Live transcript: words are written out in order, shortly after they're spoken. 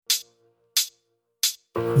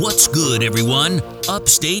What's good, everyone?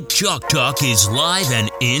 Upstate Chalk Talk is live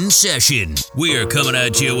and in session. We're coming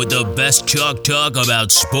at you with the best chalk talk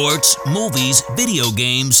about sports, movies, video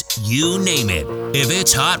games, you name it. If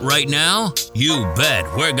it's hot right now, you bet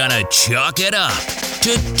we're gonna chalk it up.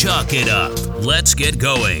 To chalk it up, let's get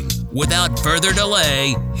going. Without further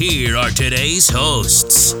delay, here are today's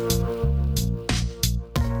hosts.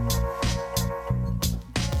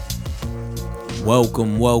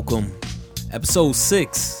 Welcome. Episode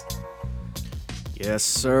 6. Yes,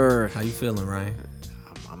 sir. How you feeling, Ryan?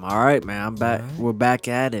 I'm all right, man. I'm back. Right. We're back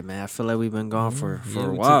at it, man. I feel like we've been gone for Yeah, a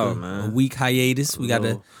we while, took man. A week hiatus. We got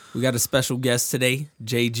a special guest today,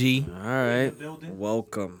 JG. All right.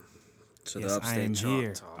 Welcome to the Yes, I Upstate am Chalk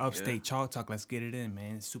here. Talk. Upstate Chalk Talk. Let's get it in,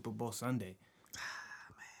 man. It's Super Bowl Sunday.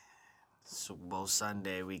 Super Bowl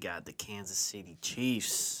Sunday, we got the Kansas City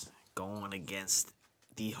Chiefs going against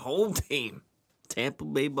the home team, Tampa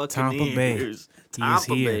Bay Buccaneers. He is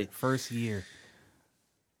here. First year.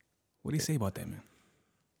 What do you say about that, man?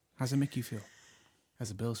 How's it make you feel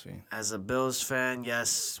as a Bills fan? As a Bills fan,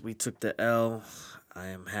 yes, we took the L. I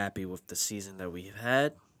am happy with the season that we've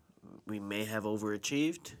had. We may have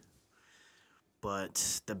overachieved,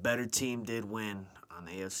 but the better team did win on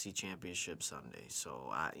the AFC Championship Sunday.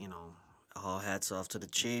 So, all hats off to the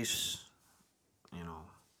Chiefs.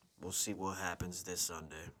 We'll see what happens this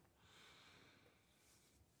Sunday.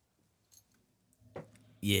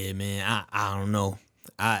 Yeah, man. I don't know.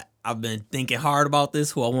 I've been thinking hard about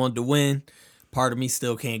this, who I wanted to win. Part of me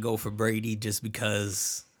still can't go for Brady just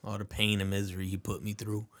because all the pain and misery he put me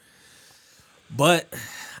through. But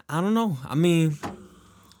I don't know. I mean,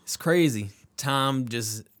 it's crazy. Tom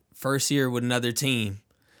just first year with another team,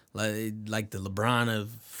 like the LeBron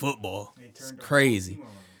of football. It's crazy.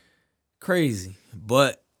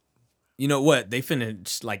 But you know what? They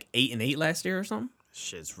finished like 8-8 last year or something.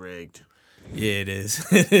 Shit's rigged. Yeah, it is.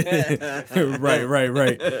 Right.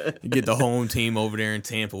 You get the home team over there in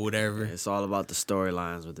Tampa, whatever. It's all about the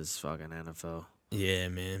storylines with this fucking NFL. Yeah,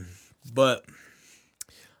 man. But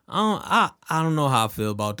I don't know how I feel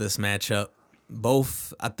about this matchup.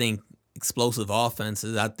 Both, I think, explosive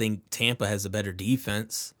offenses. I think Tampa has a better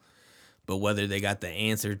defense. But whether they got the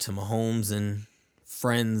answer to Mahomes and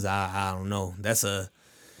friends, I don't know. That's a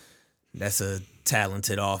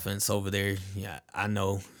talented offense over there. Yeah, I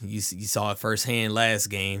know. You saw it firsthand last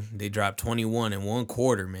game. They dropped 21 in one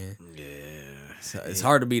quarter, man. Yeah. So it's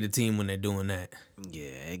hard to beat a team when they're doing that.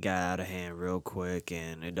 Yeah, it got out of hand real quick,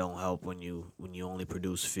 and it don't help when you only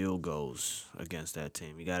produce field goals against that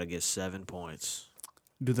team. You got to get 7 points.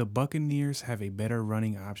 Do the Buccaneers have a better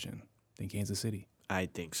running option than Kansas City? I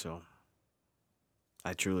think so.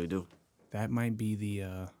 I truly do. That might be the,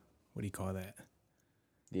 what do you call that?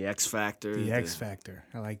 The X factor. The X factor.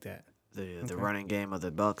 I like that. The running game of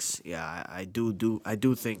the Bucs. Yeah, I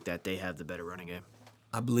do think that they have the better running game.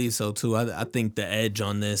 I believe so too. I think the edge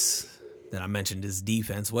on this that I mentioned is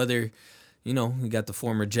defense. Whether, you got the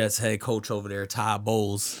former Jets head coach over there, Todd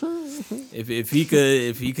Bowles. if he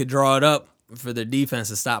could draw it up for their defense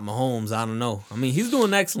to stop Mahomes, I don't know. I mean, he's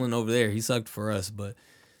doing excellent over there. He sucked for us, but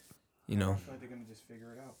I feel like they're gonna just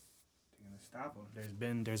figure it out. They're gonna stop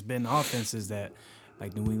him. There's been offenses that,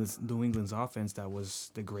 like New England's offense, that was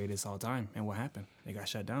the greatest all time. And what happened? They got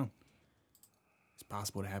shut down. It's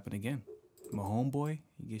possible to happen again. Mahomes boy,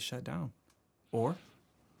 he gets shut down. Or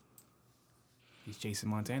he's Jason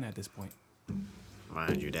Montana at this point.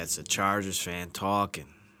 Mind you, that's a Chargers fan talking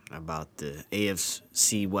about the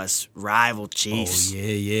AFC West rival Chiefs. Oh,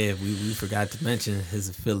 yeah. We forgot to mention his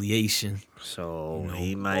affiliation. So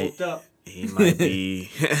he might be.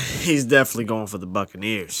 He's definitely going for the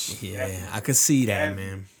Buccaneers. Yeah, I could see that,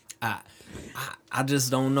 man. I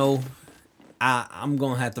just don't know. I'm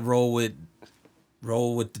gonna have to roll with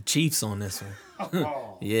the Chiefs on this one.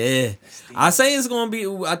 Yeah, I say it's gonna be.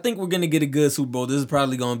 I think we're gonna get a good Super Bowl. This is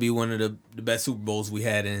probably gonna be one of the best Super Bowls we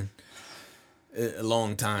had in a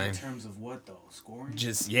long time. In terms of what though? Scoring?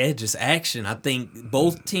 Just action. I think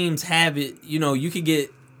both teams have it. You could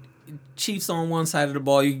get Chiefs on one side of the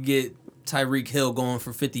ball. You could get Tyreek Hill going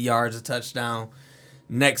for 50 yards, a touchdown.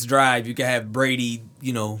 Next drive, you could have Brady,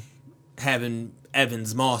 having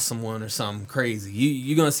Evans moss someone or something crazy.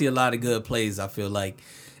 You're going to see a lot of good plays, I feel like.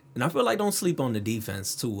 And I feel like don't sleep on the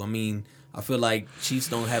defense, too. I mean, I feel like Chiefs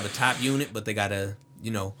don't have a top unit, but they got a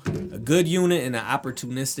good unit and an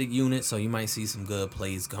opportunistic unit, so you might see some good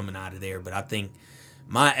plays coming out of there. But I think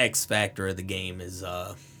my X factor of the game is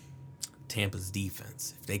Tampa's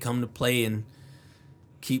defense. If they come to play and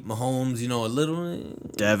keep Mahomes, a little.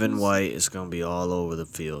 Devin White is going to be all over the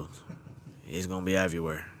field. He's going to be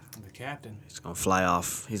everywhere. captain. He's going to fly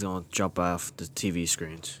off. He's going to jump off the TV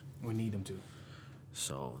screens. We need him to.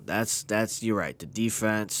 So that's you're right. The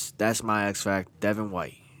defense, that's my X factor. Devin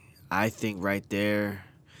White. I think right there,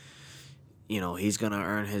 he's gonna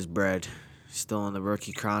earn his bread. Still in the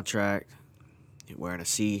rookie contract. He's wearing a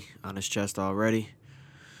C on his chest already.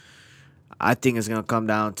 I think it's gonna come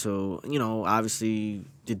down to, obviously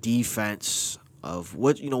the defense of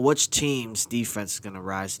which team's defense is gonna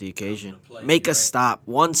rise to the occasion. Make a stop,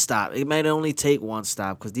 one stop. It might only take one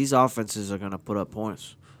stop because these offenses are gonna put up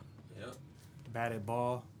points. Yep. Batted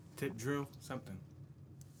ball, tip drill, something.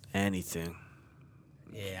 Anything.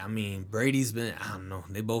 Yeah, I mean, Brady's been, I don't know,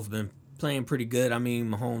 they both been playing pretty good. I mean,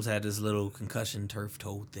 Mahomes had this little concussion turf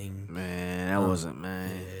toe thing. Man, that wasn't, man.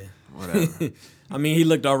 Yeah. Whatever. I mean, he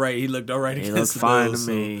looked all right. He looked He against looked the fine Bills,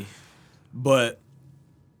 to me. But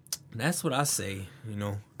that's what I say,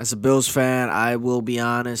 As a Bills fan, I will be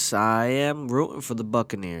honest. I am rooting for the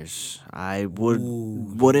Buccaneers. I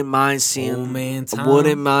wouldn't mind seeing Old man Tom. Tom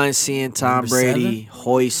Number Brady 7.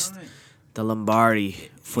 hoist the Lombardi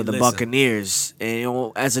for the Listen. Buccaneers,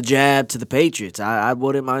 and as a jab to the Patriots. I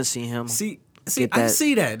wouldn't mind seeing him. See, Get I that.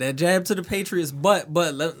 see that jab to the Patriots, but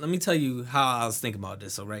let me tell you how I was thinking about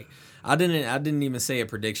this. All right, I didn't even say a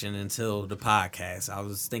prediction until the podcast. I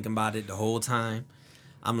was thinking about it the whole time.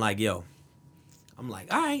 I'm like, all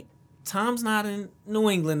right, Tom's not in New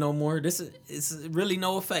England no more. It's really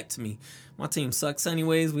no effect to me. My team sucks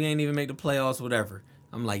anyways. We ain't even make the playoffs, whatever.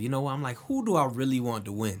 I'm like, I'm like, who do I really want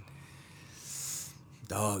to win?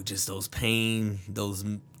 Dog, just those pain, those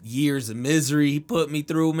years of misery he put me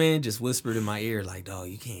through, man, just whispered in my ear like, dog,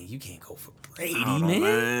 you can't go for Brady, I don't know, man.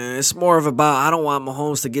 man. It's more of about I don't want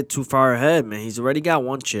Mahomes to get too far ahead, man. He's already got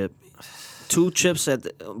one chip. 2 chips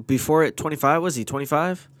before it. 25 was he?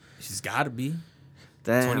 25? She's got to be.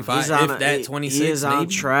 Damn, 25, he's on if that, 26 He is on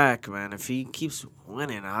maybe. track, man. If he keeps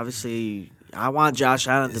winning, obviously, I want Josh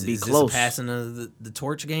Allen to be Is close. this a passing of the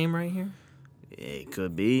torch game right here? It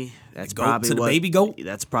could be. That's Goat probably to the what, baby goat?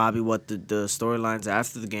 That's probably what the storylines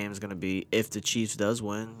after the game is going to be. If the Chiefs does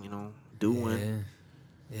win, win.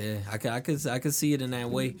 Yeah, I could see it in that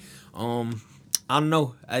way. I don't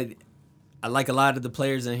know. I like a lot of the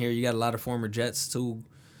players in here. You got a lot of former Jets too.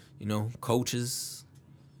 Coaches,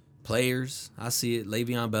 players. I see it.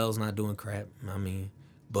 Le'Veon Bell's not doing crap. I mean,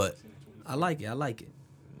 but I like it.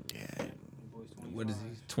 Yeah. What is he?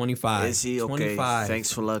 25. Is he? Okay. 25.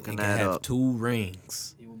 Thanks for looking He can that have up. 2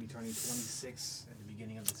 rings. He will be turning 26 at the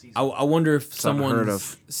beginning of the season. I wonder if It's unheard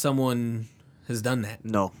of. someone has done that.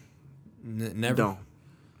 No. Never.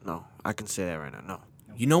 No. I can say that right now. No.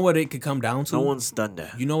 You know what it could come down to? No one's done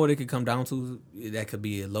that. You know what it could come down to? That could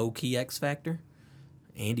be a low key X factor.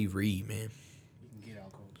 Andy Reid, man. You can get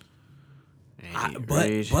out cold. Andy But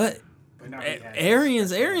Reid.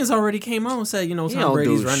 Arians already came out and said, He Tom don't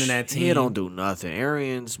Brady's do running sh- that team. He don't do nothing.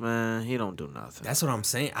 Arians, man, he don't do nothing. That's what I'm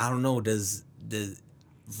saying. I don't know. Does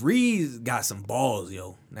Reed got some balls,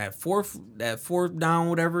 yo? That fourth down,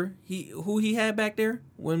 whatever who he had back there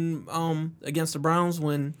when against the Browns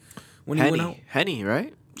when he went out. Henny,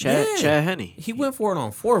 right? Chad Henny. He went for it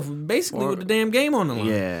on 4th, basically with the damn game on the line.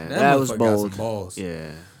 Yeah, that was motherfucker got some bold. balls.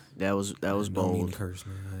 Yeah, that was Don't mean bold. to curse,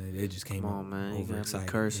 man. It just came Come on, man. You got overexcited.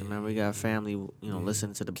 me cursing, man. We got family,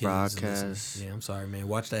 listening to the Kids broadcast. listening. Yeah, I'm sorry, man.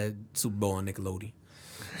 Watch that Super Bowl on Nickelodeon.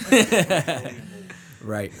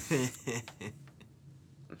 Right.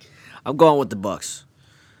 I'm going with the Bucks.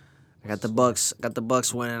 I got the Bucks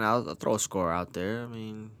winning. I'll throw a score out there. I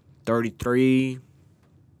mean, 33-27,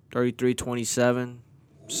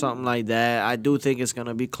 something like that. I do think it's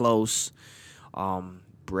gonna be close.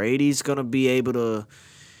 Brady's gonna be able to.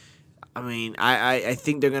 I mean, I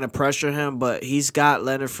think they're gonna pressure him, but he's got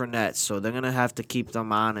Leonard Fournette, so they're gonna have to keep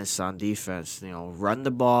them honest on defense. Run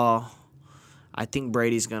the ball. I think they're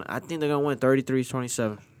gonna win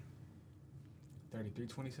 33-27.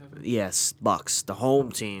 33-27? Yes, Bucks, the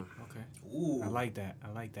home team. Okay. Ooh. I like that.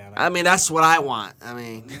 I mean, that's what I want. I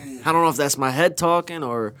mean, I don't know if that's my head talking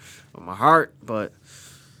or my heart, but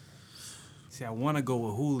See, I want to go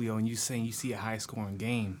with Julio, and you saying you see a high-scoring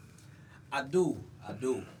game. I do.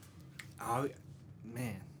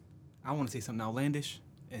 Man, I want to say something outlandish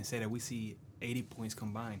and say that we see 80 points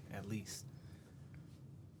combined at least.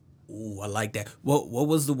 Ooh, I like that. What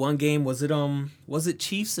was the one game? Was it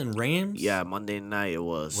Chiefs and Rams? yeah, Monday night it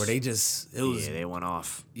was. Where they went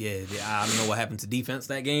off. Yeah, I don't know what happened to defense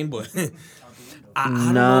that game, but I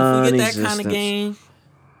don't know if we get that kind of game.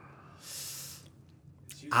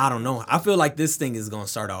 I don't know. I feel like this thing is going to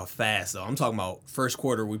start off fast, though. I'm talking about first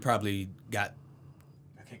quarter, we probably got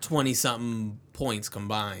 20-something points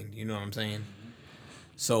combined. You know what I'm saying?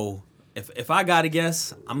 So, if I got to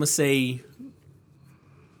guess, I'm going to say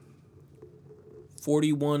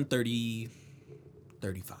 41-30-35.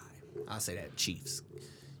 I'll say that Chiefs.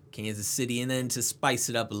 Kansas City, and then to spice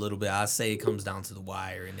it up a little bit, I say it comes down to the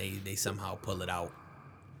wire, and they somehow pull it out.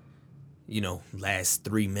 Last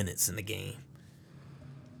 3 minutes in the game.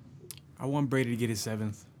 I want Brady to get his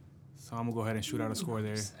 7th, so I'm gonna go ahead and shoot out a score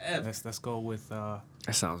there. 7. Let's go with. That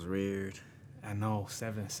sounds weird. I know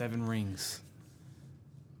 7 rings,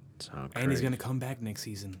 Sound and he's crazy. gonna come back next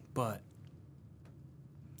season. But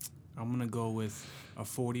I'm gonna go with a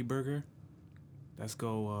 40 burger. Let's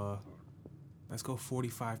go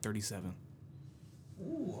 45-37.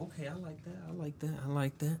 Ooh, okay, I like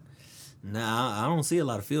that. Nah, I don't see a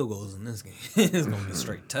lot of field goals in this game. It's gonna be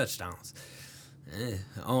straight touchdowns.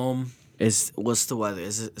 What's the weather?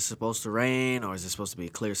 Is it supposed to rain or is it supposed to be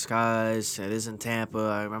clear skies? It is in Tampa.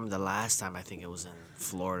 I remember the last time I think it was in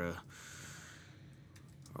Florida,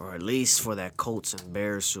 or at least for that Colts and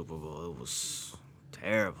Bears Super Bowl. It was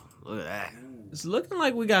terrible. Look at that. It's looking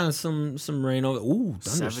like we got some rain over. Ooh,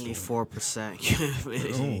 thunderstorm. 74%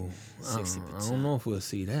 humidity. Oh, 60%. I don't know if we'll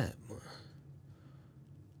see that. But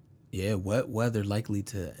yeah, wet weather likely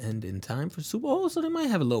to end in time for Super Bowl, so they might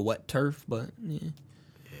have a little wet turf, but yeah.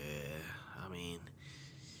 I mean,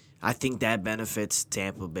 I think that benefits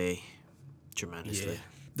Tampa Bay tremendously.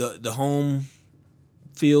 The home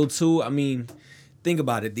field too. I mean, think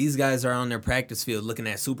about it. These guys are on their practice field looking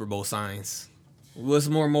at Super Bowl signs. What's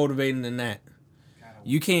more motivating than that?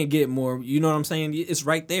 You can't get more. You know what I'm saying? It's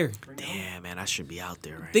right there. Damn, man, I should be out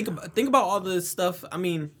there right Think now. about all this stuff. I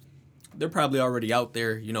mean, they're probably already out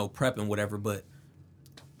there, prepping whatever. But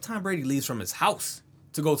Tom Brady leaves from his house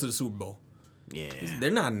to go to the Super Bowl. Yeah. They're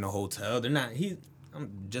not in a hotel. They're not.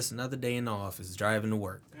 I'm just another day in the office driving to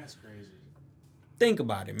work. That's crazy. Think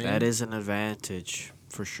about it, man. That is an advantage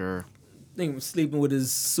for sure. Think sleeping with his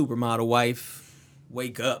supermodel wife,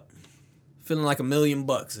 wake up, feeling like $1 million.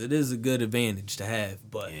 It is a good advantage to have,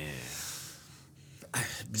 but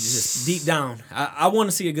just deep down, I want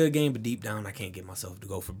to see a good game, but deep down, I can't get myself to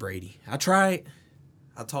go for Brady. I tried.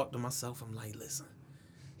 I talked to myself. I'm like, listen,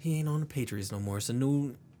 he ain't on the Patriots no more. It's a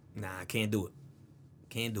new. Nah, I can't do it.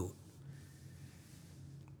 Can't do it.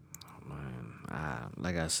 Man,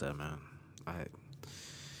 like I said, man,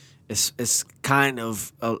 it's kind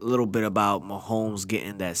of a little bit about Mahomes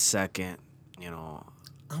getting that second.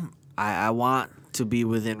 I want to be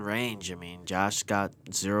within range. I mean, Josh got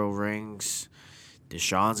 0 rings,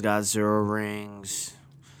 Deshaun's got 0 rings.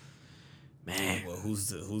 Man, Well, who's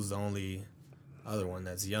the only other one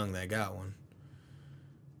that's young that got one?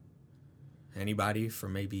 Anybody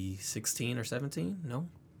from maybe 16 or 17? No.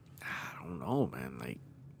 I don't know, man. Like,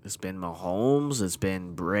 it's been Mahomes, it's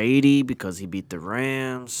been Brady because he beat the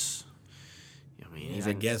Rams. I mean,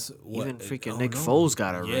 I guess even freaking Nick Foles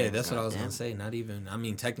got a ring. Yeah, that's what I was goddamn. gonna say. Not even. I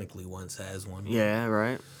mean, technically, once has one. Yeah,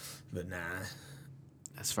 right. But nah.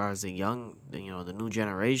 As far as the young, the new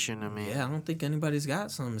generation, I mean, Yeah, I don't think anybody's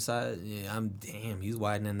got some side. Yeah, he's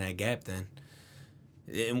widening that gap then.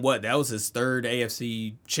 And that was his 3rd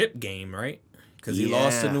AFC chip game, right? Because he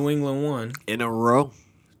lost to Yeah. New England 1. in a row,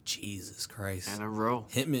 Jesus Christ. in a row.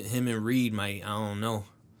 Him and Reed might, I don't know,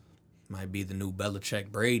 might be the new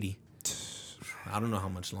Belichick Brady. I don't know how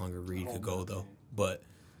much longer Reed could go though, but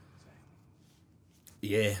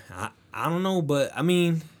yeah, I don't know, but I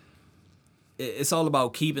mean, it's all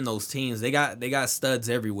about keeping those teams. They got studs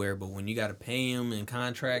everywhere, but when you got to pay them and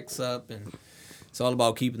contracts up, and it's all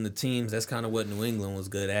about keeping the teams. That's kind of what New England was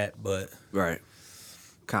good at, but Right.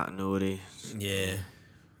 Continuity. yeah,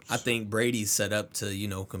 I think Brady's set up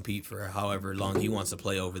to compete for however long he wants to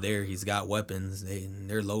play over there. He's got weapons;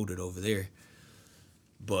 they're loaded over there.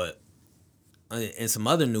 But and some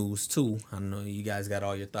other news too. I don't know. You guys got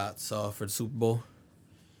all your thoughts for the Super Bowl.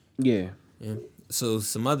 Yeah. Yeah. So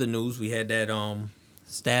some other news. We had that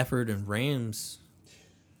Stafford and Rams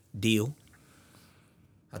deal.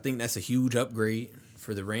 I think that's a huge upgrade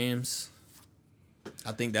for the Rams.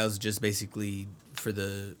 I think that was just basically for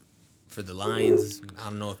the Lions. I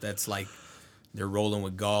don't know if that's like they're rolling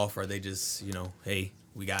with golf or they just hey,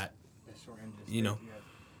 we got yeah,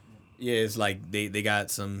 it's like they got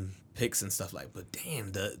some picks and stuff like. But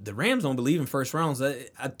damn, the Rams don't believe in first rounds.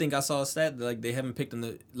 I think I saw a stat that, like, they haven't picked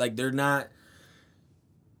in they're not.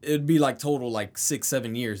 It'd be like total like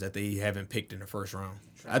 6-7 years that they haven't picked in the first round.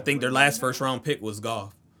 I think their last first round pick was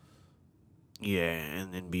Goff. Yeah,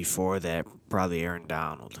 and then before that, probably Aaron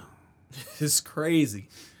Donald. It's crazy.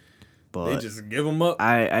 But They just give them up.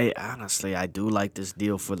 I honestly, I do like this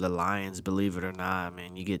deal for the Lions, believe it or not. I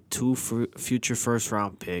mean, you get 2 future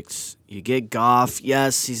first-round picks. You get Goff.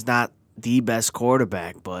 Yes, he's not the best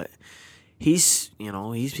quarterback, but he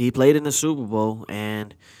played in the Super Bowl,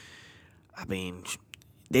 and, I mean,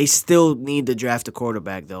 they still need to draft a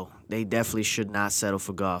quarterback, though. they definitely should not settle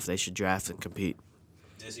for Goff. They should draft and compete.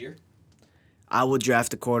 This year? I would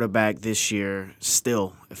draft a quarterback this year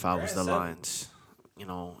still if I was the Lions. You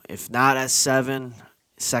know, if not at 7,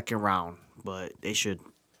 second round, but they should.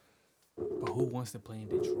 But who wants to play in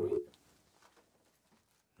Detroit?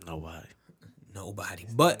 Nobody.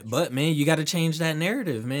 But man, you got to change that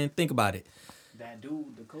narrative, man. Think about it. That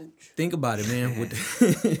dude, the coach. Think about it, man.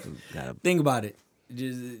 Think about it.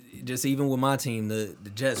 Just even with my team, the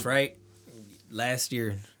Jets, right? Last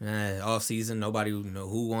year, off season, nobody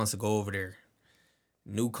who wants to go over there.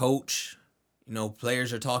 New coach,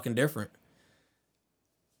 players are talking different.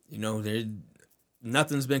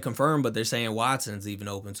 Nothing's been confirmed, but they're saying Watson's even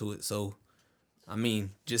open to it. So, I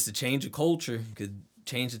mean, just to change the culture could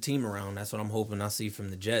change the team around. That's what I'm hoping I see from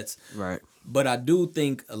the Jets. Right. But I do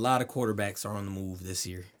think a lot of quarterbacks are on the move this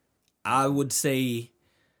year. I would say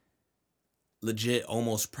legit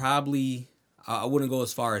almost probably, I wouldn't go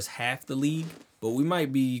as far as half the league, but we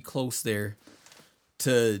might be close there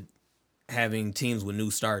to having teams with new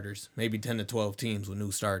starters. Maybe 10 to 12 teams with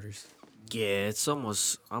new starters. Yeah, it's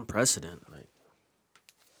almost unprecedented. Like,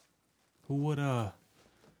 who would I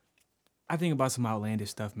think about some outlandish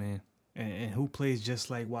stuff, man. And who plays just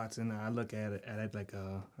like Watson? I look at it like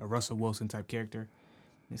a Russell Wilson type character.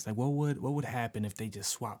 It's like, what would happen if they just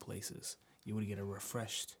swap places? You would get a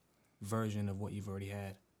refreshed version of what you've already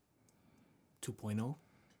had. 2.0.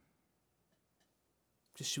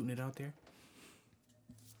 Just shooting it out there.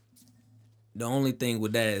 The only thing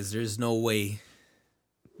with that is there's no way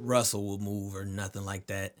Russell will move or nothing like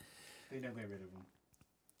that. They never get rid of him.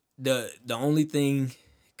 The only thing,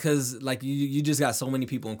 because like you just got so many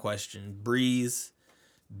people in question. Breeze,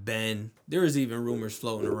 Ben. There was even rumors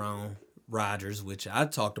floating around Rodgers, which I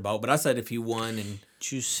talked about, but I said if he won and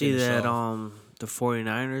did you see that the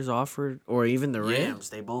 49ers offered, or even the Rams,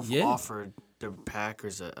 they both offered the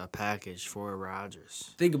Packers a package for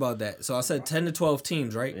Rodgers. Think about that. So I said 10 to 12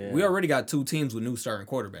 teams, right? Yeah. We already got 2 teams with new starting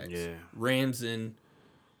quarterbacks. Yeah. Rams and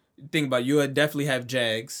think about it, you would definitely have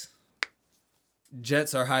Jags.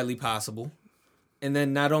 Jets are highly possible. And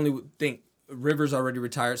then not only think Rivers already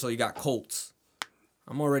retired, so you got Colts.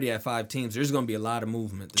 I'm already at 5 teams. There's going to be a lot of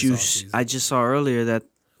movement this offseason. I just saw earlier that,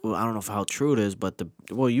 well, I don't know how true it is, but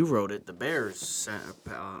you wrote it. The Bears sent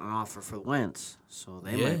an offer for Wentz, so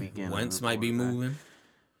they might be getting. Wentz might be moving.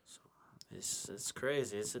 So it's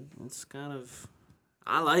crazy. It's kind of,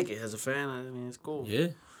 I like it as a fan. I mean, it's cool. Yeah,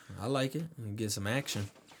 I like it. And get some action.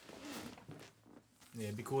 Yeah,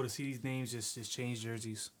 it'd be cool to see these names just change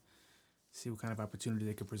jerseys. See what kind of opportunity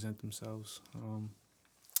they could present themselves.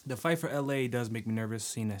 The fight for LA does make me nervous,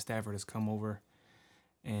 seeing that Stafford has come over,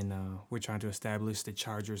 and we're trying to establish the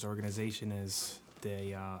Chargers organization as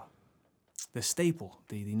the staple,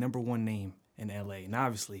 the number one name in LA. And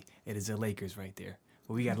obviously, it is the Lakers right there.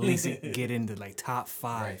 But we got to at least get into like top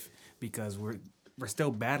 5 right, because we're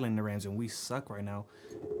still battling the Rams and we suck right now.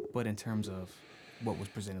 But in terms of what was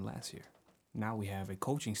presented last year, now we have a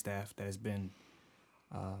coaching staff that has been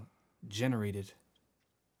generated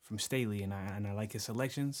from Staley, and I like his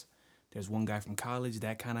selections. There's one guy from college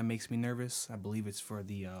that kind of makes me nervous. I believe it's for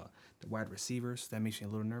the wide receivers. That makes me a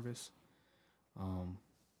little nervous.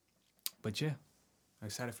 But yeah, I'm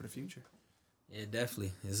excited for the future. Yeah,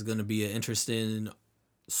 definitely. It's going to be an interesting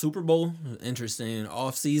Super Bowl, interesting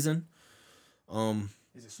off season.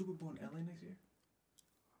 Is the Super Bowl in LA next year?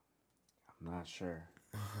 I'm not sure.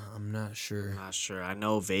 I'm not sure. I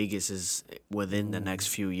know Vegas is within the next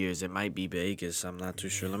few years. It might be Vegas. I'm not too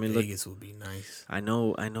sure. Let me look. Vegas would be nice. I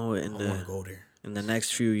know. I want to go there. In the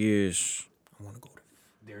next few years. I want to go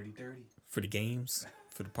there. Dirty 30. For the games,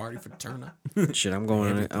 for the party, for the turn up. Shit, I'm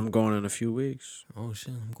going in a few weeks. Oh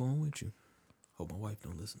shit, I'm going with you. Hope my wife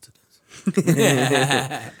don't listen to this.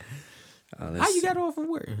 How you got off from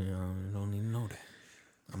work? I don't even know that.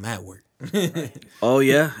 I'm at work. Oh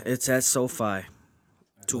yeah, it's at SoFi.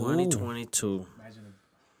 2022.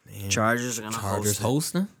 Damn. Chargers are gonna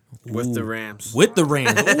hosting with the Rams. With the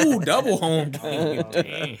Rams. Ooh, double home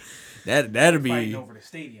game. That'd be fighting over the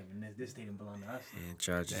stadium, and this stadium belongs to us. Yeah,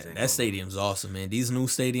 Chargers. That stadium's awesome, man. These new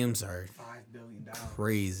stadiums are $5 billion.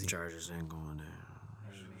 Crazy. Chargers ain't going there.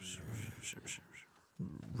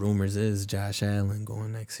 Rumors is Josh Allen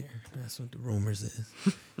going next year. That's what the rumors is.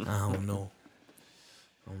 I don't know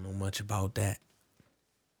much about that.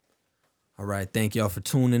 All right, thank y'all for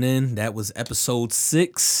tuning in. That was episode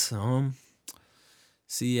 6.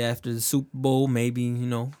 See you after the Super Bowl. Maybe,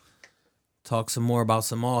 talk some more about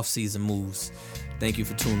some off-season moves. Thank you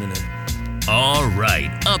for tuning in. All right,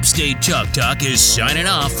 Upstate Chalk Talk is signing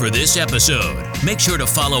off for this episode. Make sure to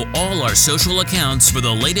follow all our social accounts for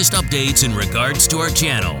the latest updates in regards to our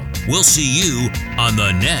channel. We'll see you on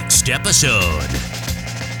the next episode.